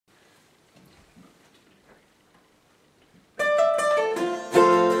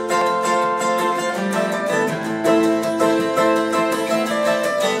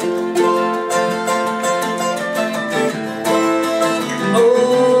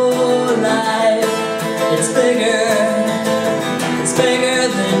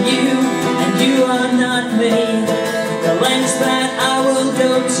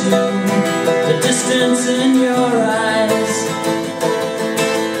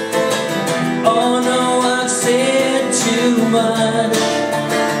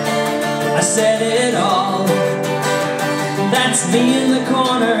said it all. That's me in the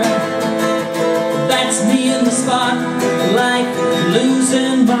corner, that's me in the spot, like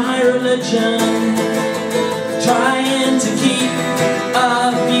losing my religion, trying to keep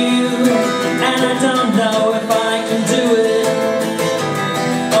a view, and I don't know if I can do it.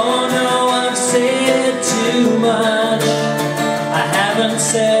 Oh no, I've said too much, I haven't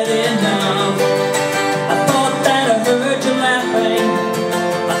said enough. I thought that I heard you laughing,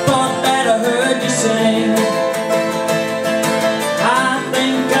 I thought that I heard you sing.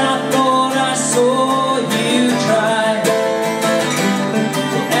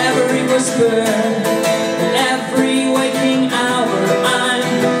 In every waking hour I'm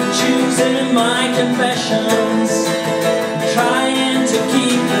choosing my confessions, trying to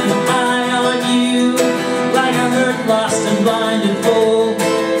keep an eye on you, like a hurt, lost and blinded fool.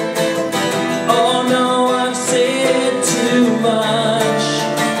 Oh no, I've said too much,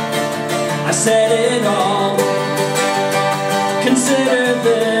 I said it all. Consider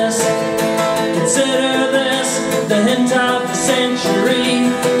this, the hint of the century.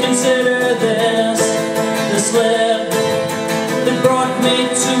 Consider this, the slip that brought me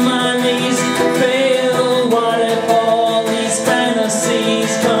to my knees. Fail, what if all these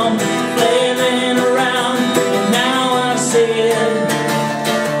fantasies come flailing around, and now I've said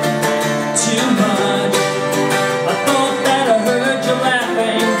too much. I thought that I heard you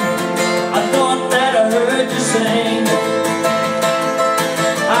laughing, I thought that I heard you sing.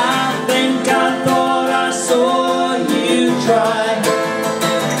 I think I thought I saw you try.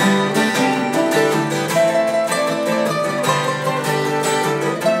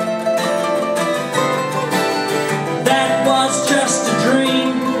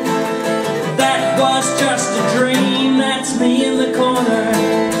 That's me in the corner,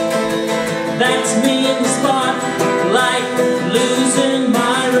 that's me in the spot, like losing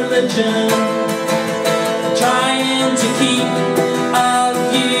my religion, trying to keep a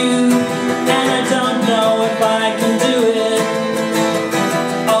view, and I don't know if I can do it.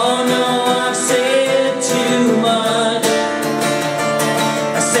 Oh no, I've said too much,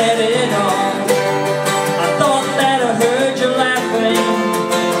 I said it all. I thought that I heard you laughing,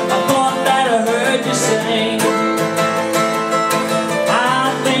 I thought that I heard you sing.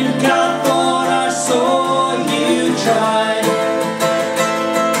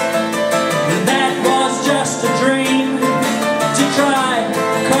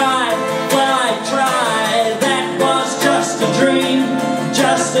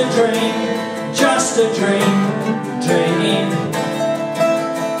 Just a dream, just a dream.